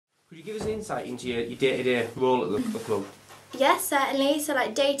Could you give us an insight into your day-to-day role at the club? Yes, certainly. So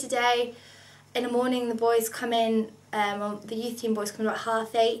like day to day, in the morning the boys come in, the youth team boys come in about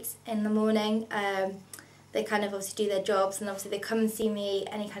 8:30 in the morning. They kind of obviously do their jobs, and obviously they come and see me,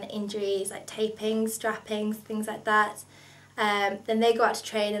 any kind of injuries like tapings, strappings, things like that. Then they go out to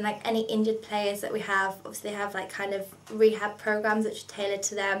train, and like any injured players that we have, obviously they have like kind of rehab programs which are tailored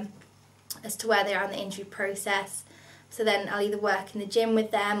to them as to where they are in the injury process. So then I'll either work in the gym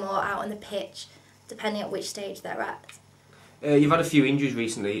with them or out on the pitch, depending on which stage they're at. You've had a few injuries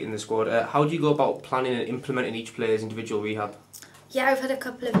recently in the squad. How do you go about planning and implementing each player's individual rehab? Yeah, I've had a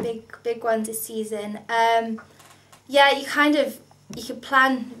couple of big ones this season. Yeah, you can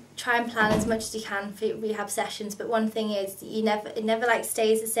try and plan as much as you can for rehab sessions, but one thing is it never like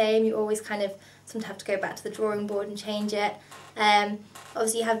stays the same. You always kind of sometimes have to go back to the drawing board and change it.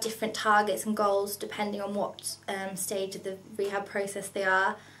 Obviously you have different targets and goals depending on what stage of the rehab process they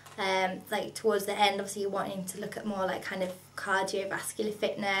are. Like towards the end, obviously you're wanting to look at more like kind of cardiovascular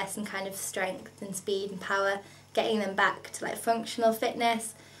fitness and kind of strength and speed and power, getting them back to like functional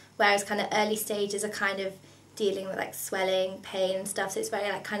fitness, whereas kind of early stages are kind of dealing with like swelling, pain and stuff, so it's very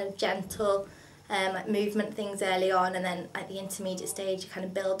like kind of gentle like movement things early on, and then at the intermediate stage you kind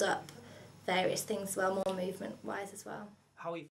of build up various things as well, more movement wise as well. How